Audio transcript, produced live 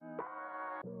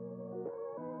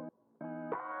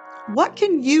What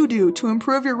can you do to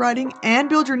improve your writing and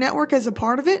build your network as a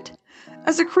part of it?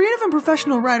 As a creative and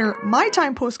professional writer, my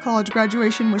time post-college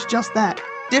graduation was just that.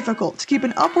 Difficult to keep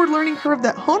an upward learning curve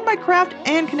that honed my craft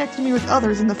and connected me with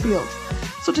others in the field.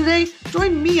 So today,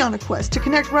 join me on a quest to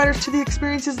connect writers to the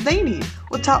experiences they need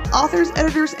with top authors,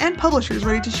 editors, and publishers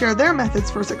ready to share their methods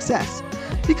for success.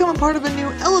 Become a part of a new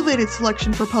elevated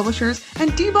selection for publishers and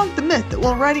debunk the myth that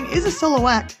while writing is a solo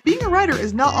act, being a writer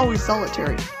is not always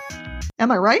solitary. Am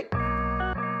I right?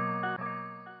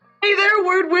 Hey there,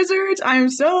 word wizards! I am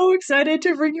so excited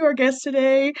to bring you our guest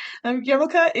today.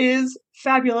 Yamilca is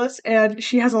fabulous, and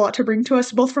she has a lot to bring to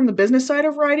us, both from the business side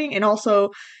of writing and also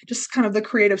just kind of the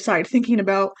creative side, thinking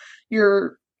about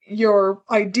your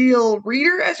ideal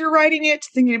reader as you're writing it,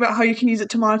 thinking about how you can use it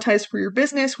to monetize for your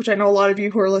business, which I know a lot of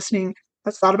you who are listening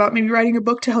have thought about maybe writing a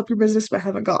book to help your business but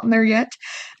haven't gotten there yet.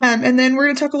 And then we're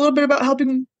going to talk a little bit about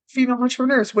helping female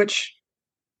entrepreneurs, which,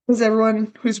 as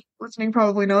everyone who's listening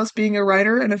probably knows, being a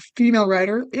writer and a female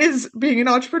writer is being an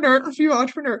entrepreneur, a female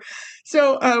entrepreneur.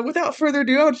 So without further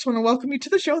ado, I just want to welcome you to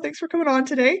the show. Thanks for coming on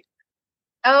today.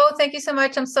 Oh, thank you so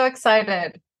much. I'm so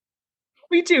excited.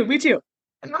 Me too.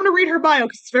 I'm going to read her bio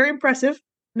because it's very impressive,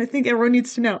 and I think everyone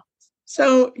needs to know.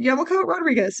 So Yamilca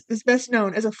Rodriguez is best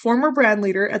known as a former brand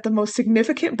leader at the most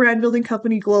significant brand building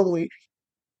company globally,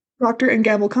 Procter &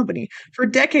 Gamble Company. For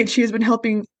decades, she has been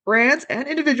helping brands and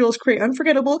individuals create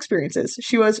unforgettable experiences.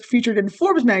 She was featured in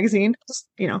Forbes magazine, just,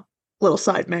 little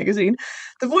side magazine,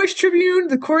 The Voice Tribune,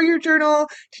 The Courier Journal,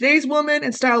 Today's Woman,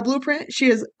 and Style Blueprint. She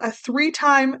is a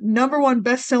 3-time #1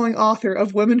 best-selling author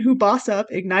of Women Who Boss Up,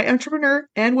 Ignite Entrepreneur,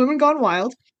 and Women Gone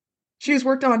Wild. She has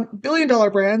worked on billion-dollar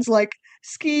brands like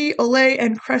Ski, Olay,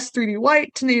 and Crest 3D White,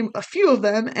 to name a few of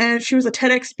them, and she was a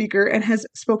TEDx speaker and has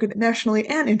spoken nationally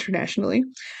and internationally.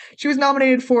 She was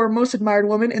nominated for Most Admired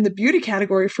Woman in the beauty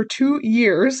category for 2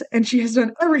 years, and she has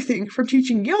done everything from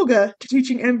teaching yoga to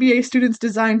teaching MBA students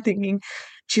design thinking.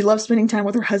 She loves spending time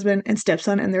with her husband and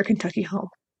stepson in their Kentucky home.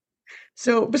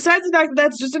 So, besides the fact that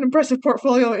that's just an impressive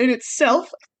portfolio in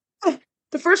itself,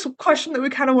 the first question that we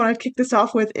kind of want to kick this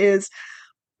off with is,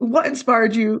 what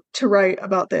inspired you to write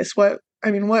about this? What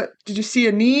did you see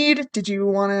a need? Did you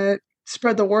want to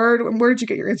spread the word? Where did you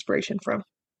get your inspiration from?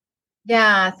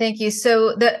 Yeah, thank you.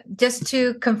 So just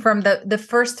to confirm, the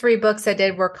first 3 books I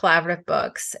did were collaborative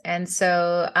books. And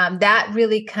so that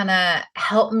really kind of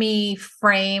helped me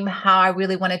frame how I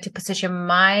really wanted to position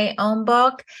my own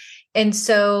book. And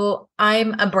so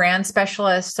I'm a brand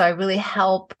specialist, so I really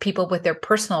help people with their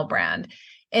personal brand.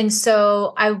 And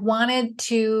so I wanted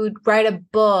to write a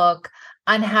book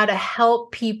on how to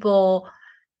help people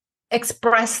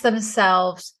express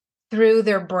themselves through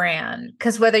their brand.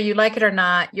 Because whether you like it or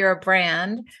not, you're a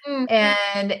brand. Mm-hmm.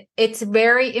 And it's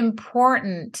very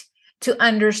important to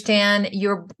understand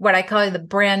what I call the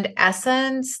brand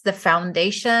essence, the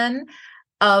foundation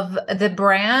of the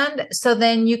brand, so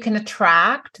then you can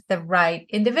attract the right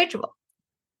individual.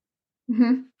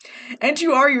 Mm-hmm. And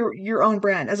you are your own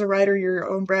brand. As a writer, you're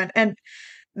your own brand. And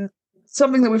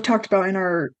something that we've talked about in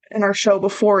our show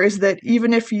before is that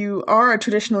even if you are a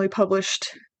traditionally published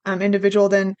individual,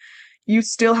 then you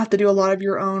still have to do a lot of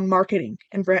your own marketing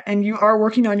and brand, and you are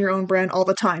working on your own brand all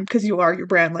the time because you are your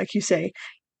brand, like you say.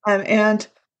 And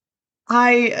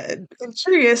I am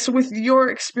curious, with your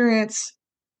experience,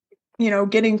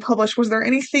 getting published, was there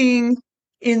anything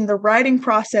in the writing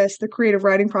process, the creative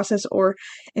writing process, or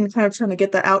in kind of trying to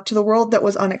get that out to the world that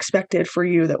was unexpected for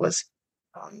you, that was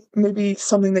maybe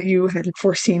something that you had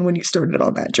foreseen when you started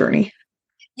on that journey?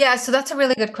 Yeah, so that's a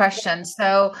really good question.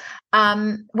 So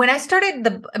when I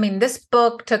started this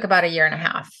book took about 1.5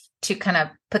 years to kind of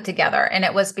put together. And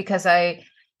it was because I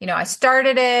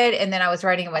started it and then I was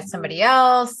writing it with somebody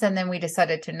else. And then we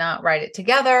decided to not write it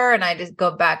together. And I just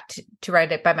go back to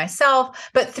write it by myself.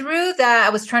 But through that, I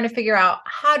was trying to figure out,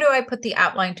 how do I put the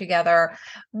outline together?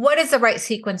 What is the right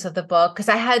sequence of the book? Because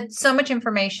I had so much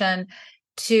information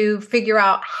to figure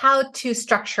out how to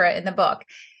structure it in the book.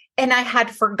 And I had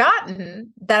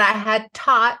forgotten that I had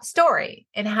taught story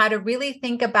and how to really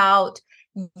think about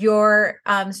your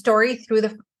story through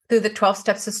the 12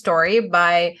 Steps of Story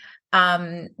by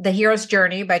The Hero's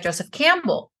Journey by Joseph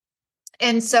Campbell.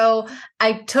 And so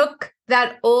I took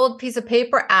that old piece of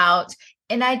paper out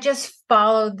and I just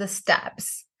followed the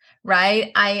steps,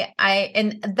 right?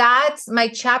 And that's, my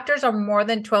chapters are more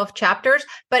than 12 chapters,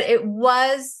 but it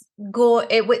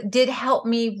did help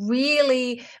me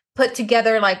really put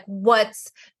together, like,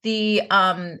 what's the,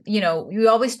 you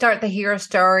always start the hero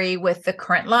story with the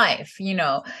current life,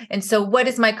 and so what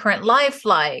is my current life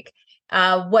like?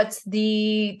 What's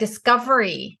the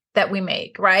discovery that we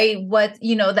make, right? What,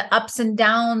 the ups and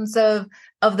downs of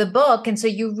of the book. And so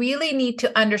you really need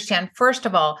to understand, first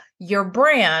of all, your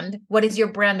brand. What is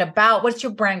your brand about? What's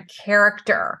your brand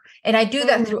character? And I do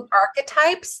that through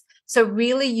archetypes. So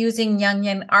really using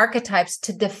Jungian archetypes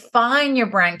to define your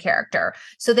brand character.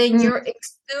 So then you're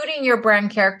exuding your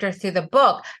brand character through the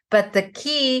book. But the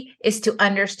key is to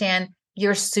understand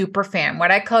your super fan,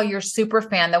 what I call your super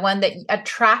fan, the one that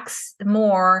attracts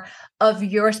more of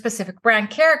your specific brand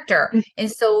character.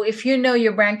 And so if you know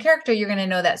your brand character, you're going to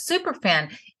know that super fan.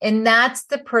 And that's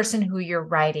the person who you're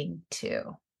writing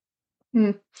to.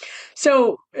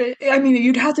 So, I mean,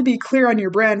 you'd have to be clear on your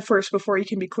brand first before you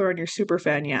can be clear on your super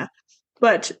fan, yeah.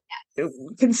 But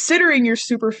considering your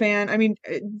super fan, I mean,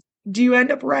 do you end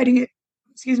up writing it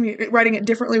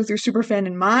differently with your super fan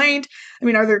in mind? I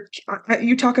mean,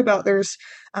 you talk about there's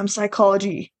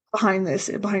psychology behind this,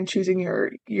 behind choosing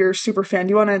your super fan.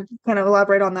 Do you want to kind of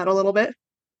elaborate on that a little bit?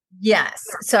 Yes.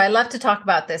 So I love to talk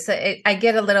about this. I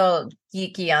get a little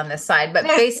geeky on this side, but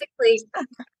basically,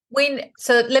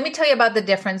 so let me tell you about the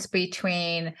difference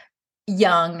between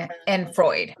Jung and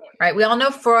Freud, right? We all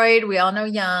know Freud, we all know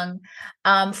Jung.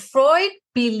 Freud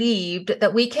believed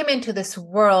that we came into this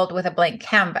world with a blank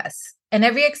canvas, and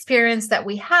every experience that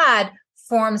we had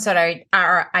forms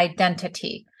our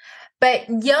identity. But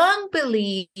Jung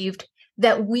believed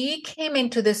that we came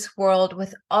into this world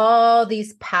with all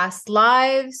these past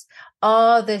lives,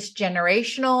 all this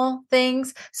generational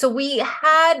things. So we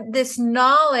had this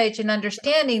knowledge and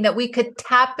understanding that we could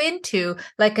tap into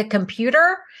like a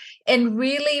computer and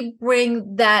really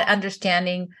bring that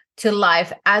understanding to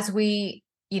life as we,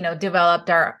 developed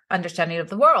our understanding of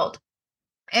the world.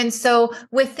 And so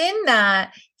within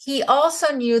that, he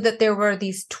also knew that there were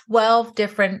these 12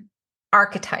 different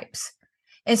archetypes.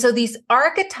 And so these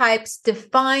archetypes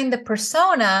define the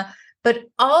persona, but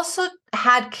also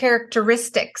had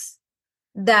characteristics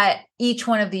that each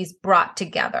one of these brought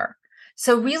together.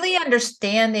 So really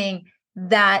understanding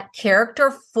that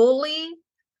character fully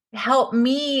helped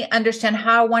me understand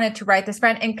how I wanted to write this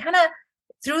brand. And kind of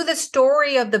through the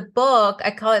story of the book,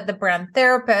 I call it the brand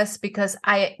therapist, because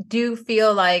I do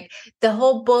feel like the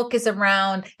whole book is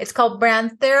around, it's called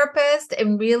Brand Therapist,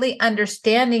 and really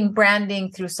understanding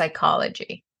branding through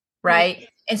psychology, right?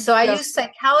 And so I use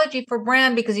psychology for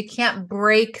brand because you can't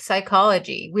break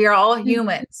psychology. We are all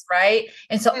humans, right?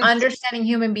 And so understanding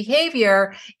human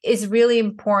behavior is really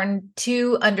important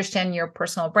to understand your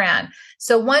personal brand.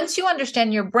 So once you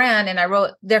understand your brand, and I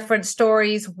wrote different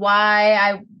stories why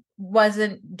I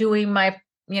wasn't doing my,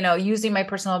 using my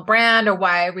personal brand, or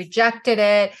why I rejected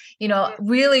it,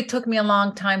 really took me a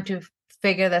long time to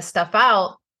figure this stuff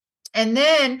out. And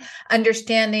then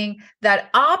understanding that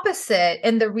opposite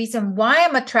and the reason why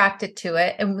I'm attracted to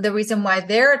it and the reason why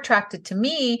they're attracted to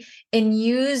me, and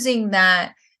using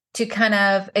that to kind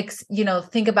of,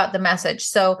 think about the message.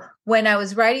 So when I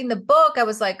was writing the book, I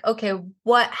was like, okay,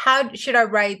 how should I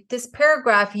write this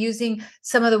paragraph using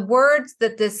some of the words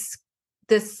that this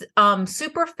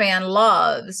super fan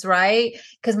loves, right?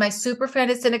 Because my super fan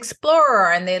is an explorer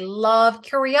and they love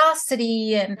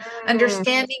curiosity and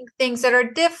understanding things that are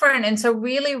different. And so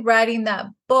really writing that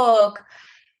book,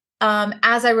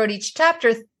 as I wrote each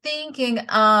chapter, thinking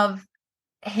of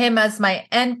him as my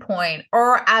endpoint,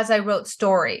 or as I wrote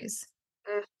stories.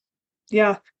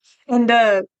 Yeah. And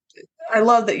I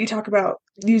love that you talk about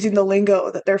using the lingo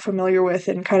that they're familiar with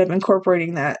and kind of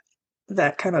incorporating that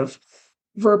kind of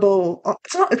verbal,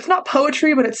 it's not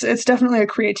poetry, but it's definitely a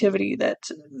creativity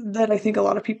that I think a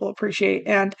lot of people appreciate.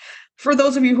 And for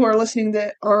those of you who are listening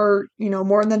that are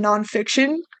more in the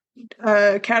nonfiction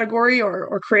category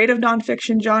or creative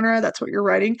nonfiction genre, that's what you're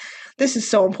writing, this is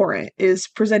so important, is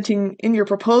presenting in your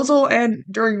proposal and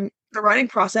during the writing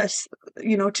process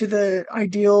to the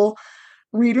ideal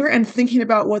reader, and thinking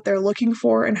about what they're looking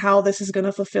for and how this is going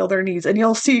to fulfill their needs. And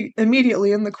you'll see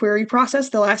immediately in the query process,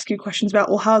 they'll ask you questions about,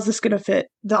 well, how is this going to fit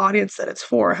the audience that it's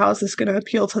for? How is this going to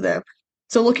appeal to them?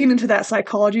 So looking into that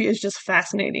psychology is just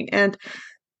fascinating. And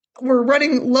we're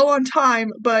running low on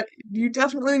time, but you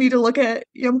definitely need to look at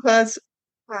Yamilca's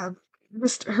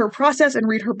just her process and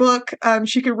read her book.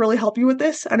 She could really help you with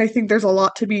this. And I think there's a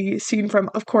lot to be seen from,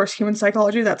 of course, human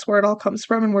psychology. That's where it all comes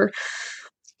from and where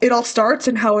it all starts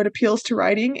and how it appeals to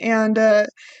writing. And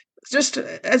just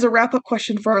as a wrap-up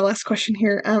question for our last question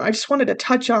here, I just wanted to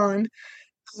touch on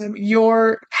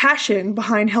your passion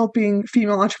behind helping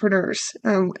female entrepreneurs,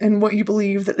 and what you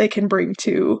believe that they can bring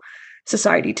to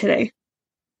society today.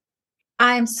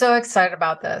 I'm so excited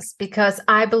about this because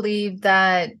I believe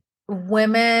that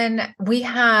women, we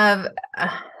have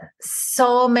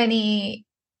so many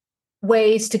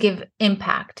ways to give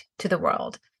impact to the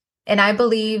world. And I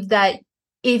believe that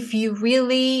if you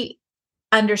really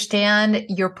understand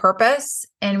your purpose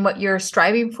and what you're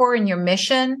striving for and your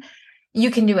mission,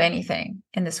 you can do anything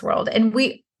in this world. And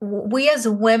we as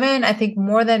women, I think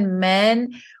more than men,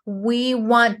 we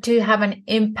want to have an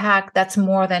impact that's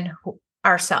more than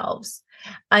ourselves,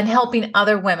 and helping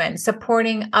other women,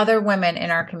 supporting other women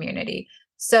in our community.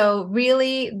 So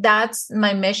really, that's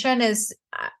my mission is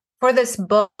for this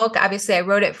book. Obviously, I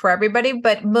wrote it for everybody,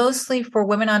 but mostly for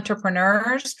women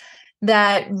entrepreneurs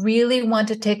that really want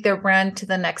to take their brand to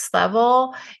the next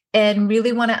level and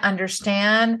really want to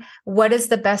understand what is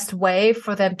the best way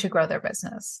for them to grow their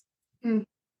business and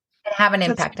have an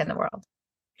impact in the world.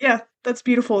 Yeah, that's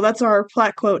beautiful. That's our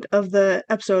plaque quote of the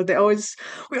episode.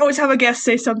 We always have a guest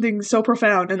say something so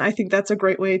profound, and I think that's a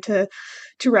great way to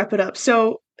wrap it up.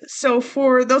 So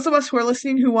for those of us who are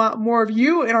listening who want more of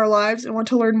you in our lives and want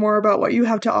to learn more about what you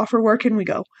have to offer, where can we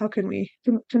go? How can we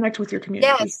connect with your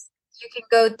community? Yes, you can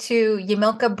go to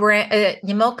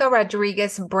Yamilca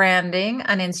Rodriguez Branding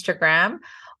on Instagram,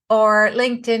 or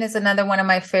LinkedIn is another one of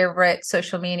my favorite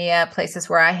social media places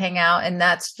where I hang out. And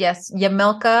that's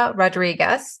Yamilca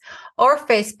Rodriguez, or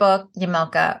Facebook,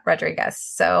 Yamilca Rodriguez.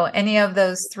 So any of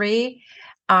those three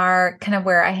are kind of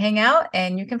where I hang out,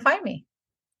 and you can find me.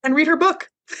 And read her book.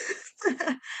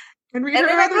 And read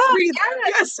her other three.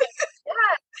 Yes.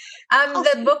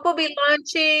 The book will be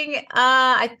launching,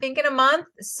 I think, in a month.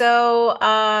 So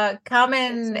come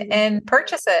and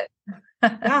purchase it.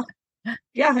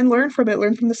 Yeah, and learn from it.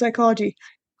 Learn from the psychology.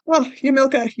 Well,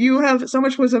 Yamilca, you have so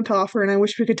much wisdom to offer, and I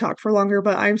wish we could talk for longer,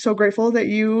 but I'm so grateful that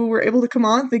you were able to come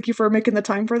on. Thank you for making the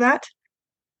time for that.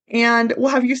 And we'll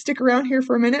have you stick around here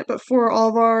for a minute, but for all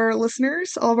of our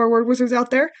listeners, all of our word wizards out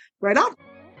there, right on.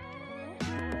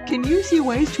 Can you see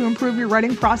ways to improve your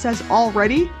writing process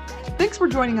already? Thanks for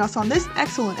joining us on this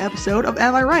excellent episode of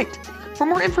Am I Right? For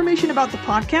more information about the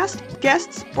podcast,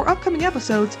 guests, or upcoming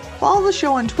episodes, follow the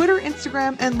show on Twitter,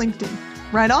 Instagram, and LinkedIn.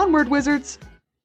 Right on, Word Wizards!